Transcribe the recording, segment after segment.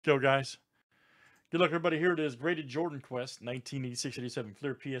Go, guys. Good luck, everybody. Here it is. Graded Jordan Quest, 1986-87.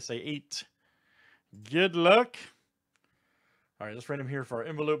 Clear PSA 8. Good luck. All right, let's random here for our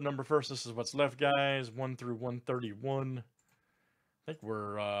envelope number first. This is what's left, guys. 1 through 131. I think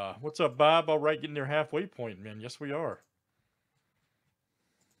we're, what's up, Bob? All right, getting near halfway point, man. Yes, we are.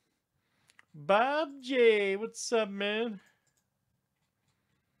 Bob J, what's up, man?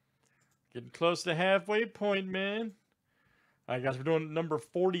 Getting close to halfway point, man. All right, guys, we're doing number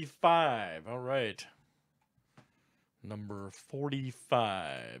 45. All right. Number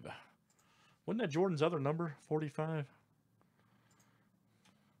 45. Wasn't that Jordan's other number, 45?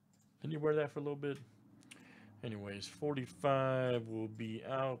 Didn't you wear that for a little bit? Anyways, 45 will be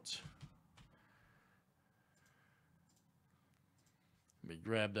out. Let me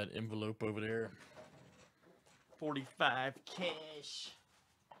grab that envelope over there. 45 cash.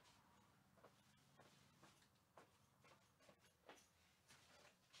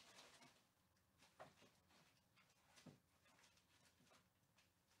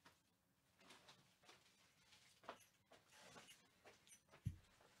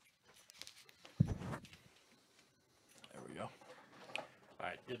 There we go. All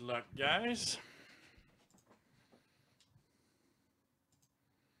right, good luck, guys.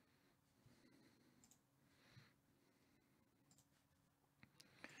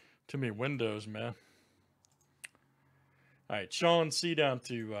 Too many windows, man. All right, Sean C down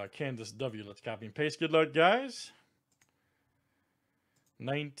to Candace W. Let's copy and paste. Good luck, guys.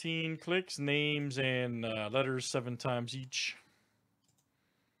 19 clicks, names and letters 7 times each.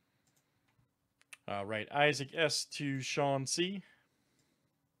 All right, Isaac S to Sean C.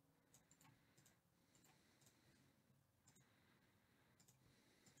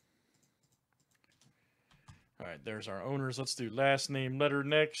 All right, there's our owners. Let's do last name, letter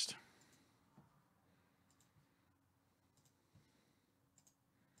next.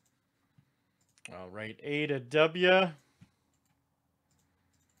 All right, A to W.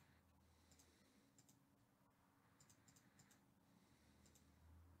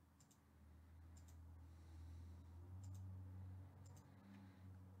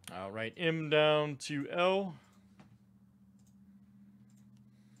 All right, M down to L.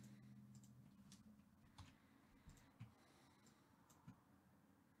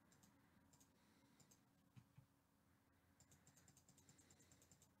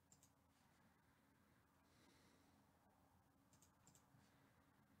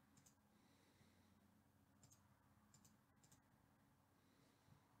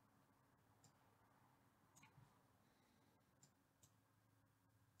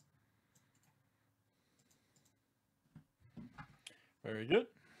 Very good.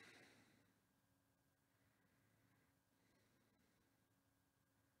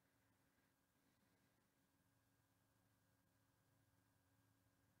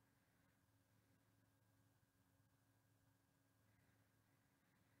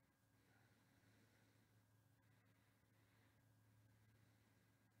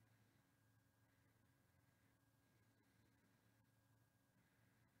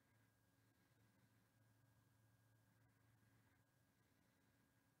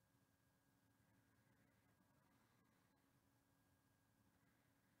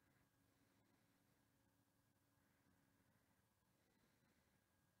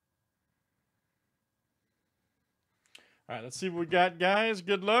 All right, let's see what we got, guys.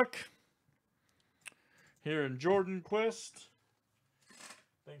 Good luck here in Jordan Quest.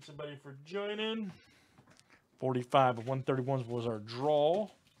 Thanks, everybody, for joining. 45 of 131s was our draw.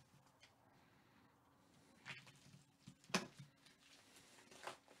 All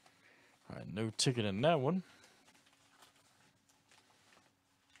right, no ticket in that one.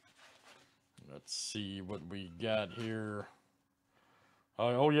 Let's see what we got here.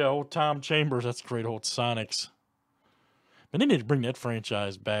 Oh yeah, old Tom Chambers. That's great, old Sonics. Man, they need to bring that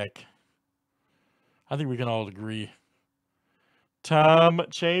franchise back. I think we can all agree. Tom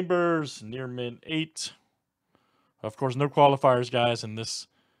Chambers, near mint 8. Of course, no qualifiers, guys, in this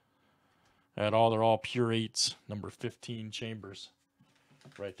at all. They're all pure 8s. Number 15 Chambers.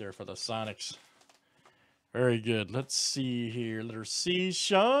 Right there for the Sonics. Very good. Let's see here. Letter C.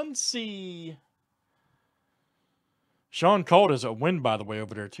 Sean C. Sean called us a win, by the way,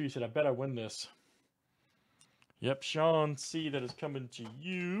 over there, too. He said, I bet I win this. Yep, Sean C. That is coming to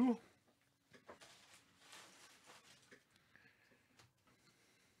you.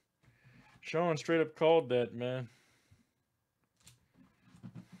 Sean straight up called that, man.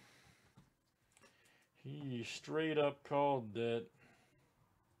 He straight up called that.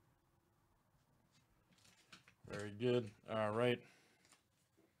 Very good. All right.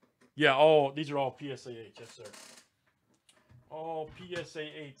 Yeah, these are all PSA 8. Yes, sir. Oh, PSA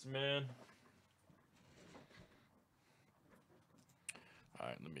 8s, man. All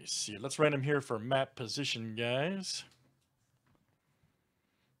right, let me see. Let's random here for map position, guys.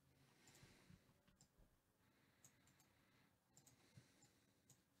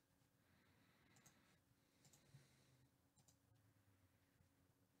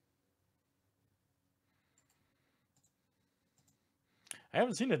 I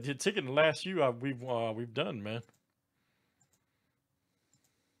haven't seen a ticket in the last few we've done, man.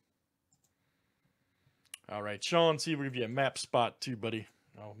 All right, Sean, see, we'll give you a map spot too, buddy.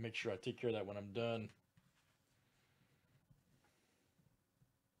 I'll make sure I take care of that when I'm done.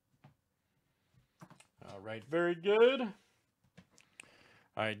 All right, very good. All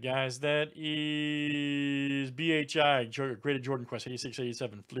right, guys, that is BHI, Graded Jordan Quest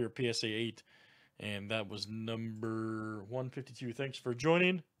 8687, Fleer PSA 8. And that was number 152. Thanks for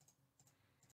joining.